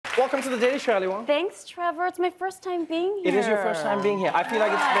Welcome to the Daily Show, Ali Wong. Thanks, Trevor. It's my first time being here. It is your first time being here. I feel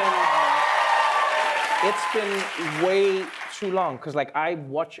like it's been way too long, because like I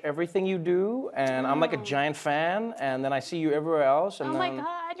watch everything you do, and I'm like a giant fan, and then I see you everywhere else, and oh my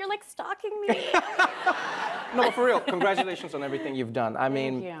God, you're like stalking me. No, but for real, congratulations on everything you've done. I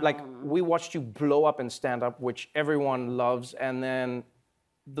mean, like, we watched you blow up in stand-up, which everyone loves, and then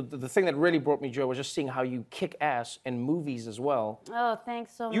the thing that really brought me joy was just seeing how you kick ass in movies as well. Oh,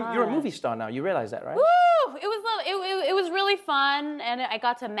 thanks so much. You're a movie star now. You realize that, right? Woo! It was really fun, and I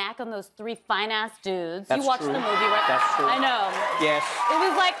got to mac on those three fine-ass dudes. That's you watched true. the movie, right? That's true. I know. Yes. It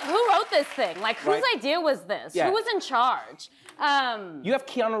was like, who wrote this thing? Like, whose idea was this? Yeah. Who was in charge? You have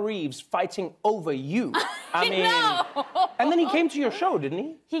Keanu Reeves fighting over you. I mean, know. And then he came to your show, didn't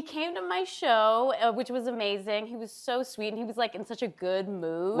he? He came to my show, which was amazing. He was so sweet, and he was like in such a good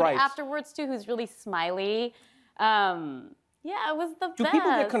mood afterwards too. He was really smiley. Yeah, it was the best. Do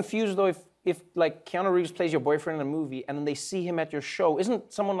people get confused though if like Keanu Reeves plays your boyfriend in a movie and then they see him at your show?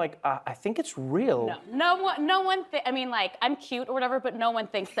 Isn't someone like, I think it's real? No one. I mean, like, I'm cute or whatever, but no one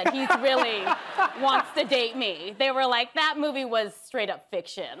thinks that he's really wants to date me. They were like, that movie was straight up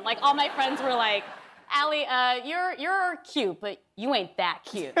fiction. Like, all my friends were like, Ali, you're cute, but you ain't that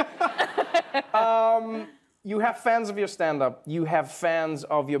cute. You have fans of your stand-up, you have fans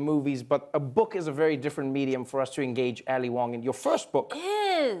of your movies, but a book is a very different medium for us to engage Ali Wong in. Your first book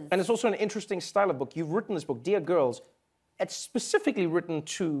is. And it's also an interesting style of book. You've written this book, Dear Girls. It's specifically written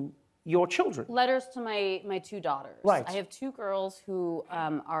to your children. Letters to my two daughters. Right. I have two girls who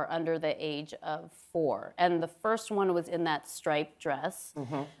are under the age of 4. And the first one was in that striped dress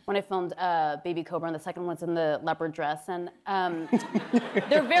when I filmed Baby Cobra, and the second one's in the leopard dress. And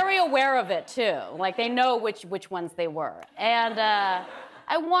they're very aware of it, too. Like, they know which ones they were. And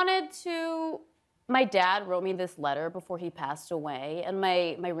I wanted to... My dad wrote me this letter before he passed away, and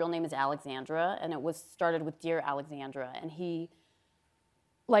my real name is Alexandra, and it was started with Dear Alexandra, and he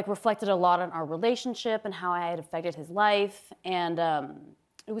like reflected a lot on our relationship and how I had affected his life, and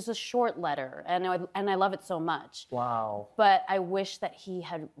it was a short letter, and I love it so much. Wow. But I wish that he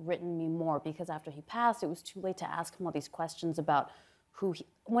had written me more, because after he passed, it was too late to ask him all these questions about who he,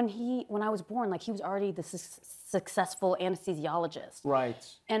 when I was born, like, he was already the successful anesthesiologist. Right.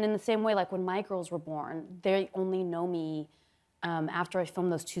 And in the same way, like, when my girls were born, they only know me after I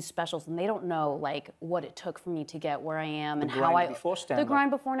filmed those 2 specials, and they don't know, like, what it took for me to get where I am, and how I... before stand-up. The grind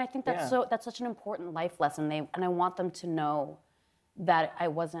before, and I think that's that's such an important life lesson. And I want them to know that I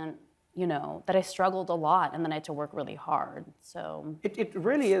wasn't, you know, that I struggled a lot, and then I had to work really hard. So it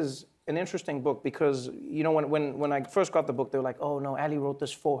really is an interesting book, because, you know, when I first got the book, they were like, oh no, Ali wrote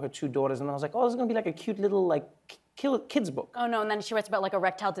this for her 2 daughters, and I was like, oh, this is gonna be like a cute little like kids book. Oh no, and then she writes about like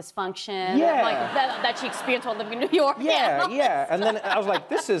erectile dysfunction, like that she experienced while living in New York. Yeah. And then I was like,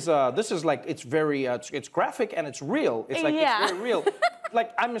 this is like, it's very it's graphic and it's real. It's like it's very real.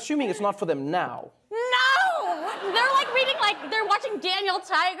 Like, I'm assuming it's not for them now. No, they're like reading, like, they're watching Daniel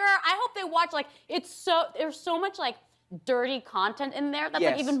Tiger. I hope they watch, like, there's so much like dirty content in there that's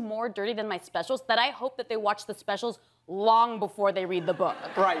like even more dirty than my specials, that I hope that they watch the specials long before they read the book.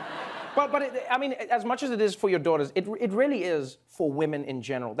 Right. But I mean, as much as it is for your daughters, it really is for women in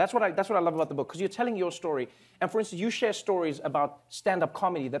general. That's what I love about the book, because you're telling your story. And for instance, you share stories about stand-up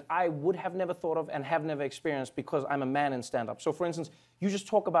comedy that I would have never thought of and have never experienced, because I'm a man in stand-up. So for instance, you just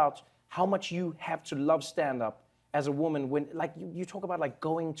talk about how much you have to love stand-up as a woman, when, like, you talk about, like,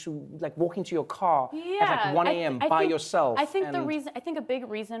 walking to your car at like 1 a.m. by yourself. I think a big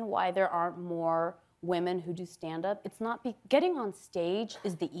reason why there aren't more women who do stand-up, it's not getting on stage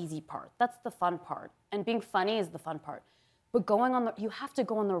is the easy part. That's the fun part. And being funny is the fun part. But you have to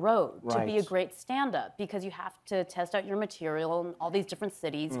go on the road to be a great stand-up, because you have to test out your material in all these different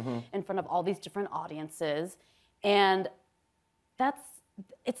cities in front of all these different audiences. And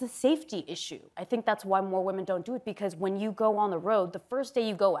it's a safety issue. I think that's why more women don't do it, because when you go on the road, the first day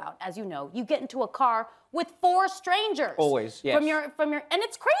you go out, as you know, you get into a car with 4 strangers. Always, yes. From your, and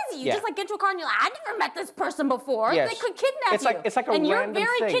it's crazy. You just like get into a car and you're like, I never met this person before. Yes. They could kidnap you. It's like a and random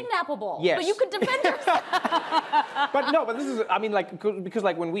you're very thing. kidnappable. Yes. But you could defend yourself. But this is, I mean, like, because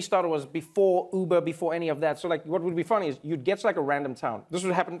like when we started was before Uber, before any of that. So like, what would be funny is you'd get to like a random town. This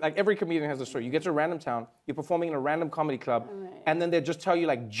would happen, like every comedian has a story. You get to a random town, you're performing in a random comedy club, and then they just tell you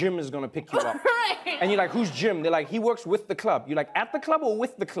like Jim is gonna pick you up. And you're like, who's Jim? They're like, he works with the club. You're like, at the club or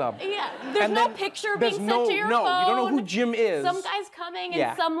with the club? Yeah, there's no picture being sent to your phone. You don't know who Jim is. Some guy's coming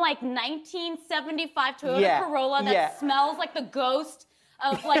in some like 1975 Toyota Corolla that smells like the ghost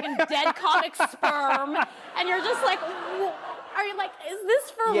of like a dead comic sperm, and you're just like, are you like, is this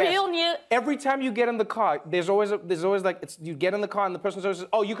for real? And every time you get in the car, there's always like, you get in the car and the person says,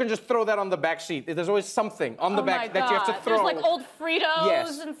 oh, you can just throw that on the back seat. There's always something on the back that you have to throw. There's like old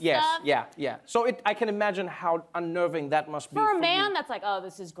Fritos and stuff. Yeah. So I can imagine how unnerving that must be for a man, you. that's like, oh,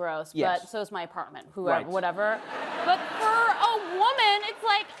 this is gross, Yes. but so is my apartment, whoever, whatever. But for a woman, it's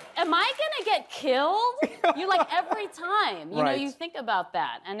like, am I gonna get killed? You like every time, you know, you think about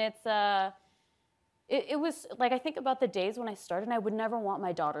that, and it's it was like, I think about the days when I started, and I would never want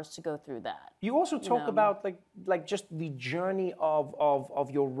my daughters to go through that. You also talk about like just the journey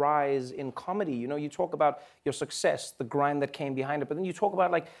of your rise in comedy. You know, you talk about your success, the grind that came behind it, but then you talk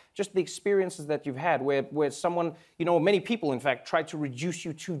about like just the experiences that you've had where someone, you know, many people in fact tried to reduce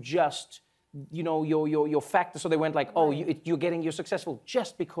you to just, you know, your factor. So they went like, oh, you're successful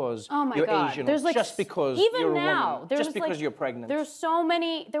just because you're Asian, or like, just because even you're a now, woman, just because you're pregnant. There's so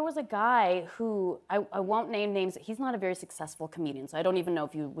many. There was a guy who I won't name names. He's not a very successful comedian, so I don't even know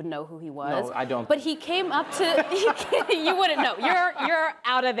if you would know who he was. No, I don't. But he came up to you wouldn't know. You're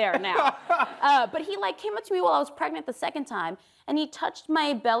out of there now. But he like came up to me while I was pregnant the second time, and he touched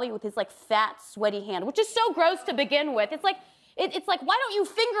my belly with his like fat, sweaty hand, which is so gross to begin with. It's like. It's like, why don't you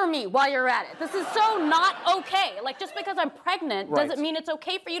finger me while you're at it? This is so not okay. Like, just because I'm pregnant doesn't mean it's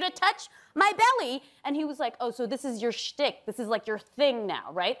okay for you to touch my belly. And he was like, oh, so this is your shtick. This is like your thing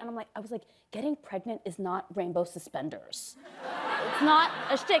now, right? And I was like, getting pregnant is not rainbow suspenders. It's not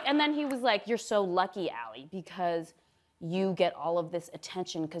a shtick. And then he was like, you're so lucky, Ali, because you get all of this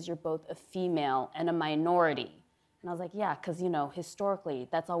attention because you're both a female and a minority. And I was like, yeah, because, you know, historically,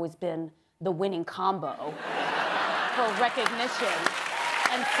 that's always been the winning combo for recognition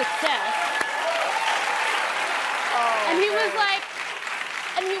and success. Oh, and he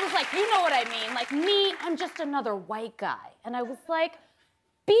was like, you know what I mean? Like me, I'm just another white guy. And I was like,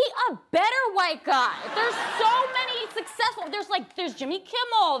 be a better white guy. There's so many successful, there's Jimmy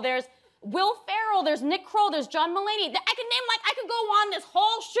Kimmel, there's Will Ferrell, there's Nick Kroll, there's John Mulaney. I could go on this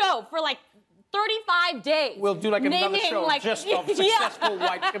whole show for like 35 days. We'll do like another show just of successful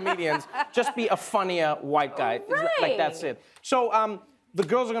white comedians. Just be a funnier white guy. Right. Like, that's it. So the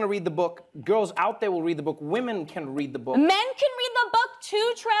girls are going to read the book. Girls out there will read the book. Women can read the book. Men can read the book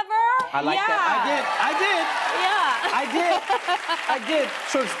too, Trevor. I like that. I did.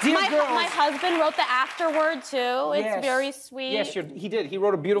 So it's Dear Girls. My husband wrote the afterword too. It's very sweet. Yes, he did. He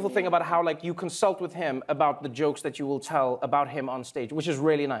wrote a beautiful thing about how like you consult with him about the jokes that you will tell about him on stage, which is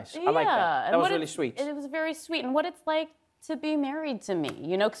really nice. I like that. That was really sweet. It was very sweet. And what it's like to be married to me,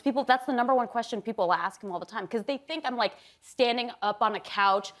 you know, because that's the number one question people ask him all the time, because they think I'm like standing up on a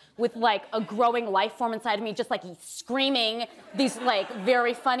couch with like a growing life form inside of me, just like he's screaming these like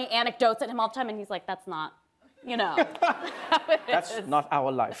very funny anecdotes at him all the time, and he's like, that's not, you know. That's not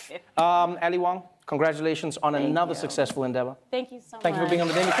our life. Ali Wong, congratulations on another successful endeavor. Thank you so much. Thank you for being on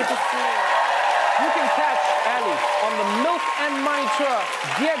the Daily. Good to see you. You can catch Ali on the Milk and Money Tour.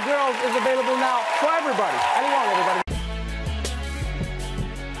 Dear Girls is available now for everybody. Ali Wong, everybody.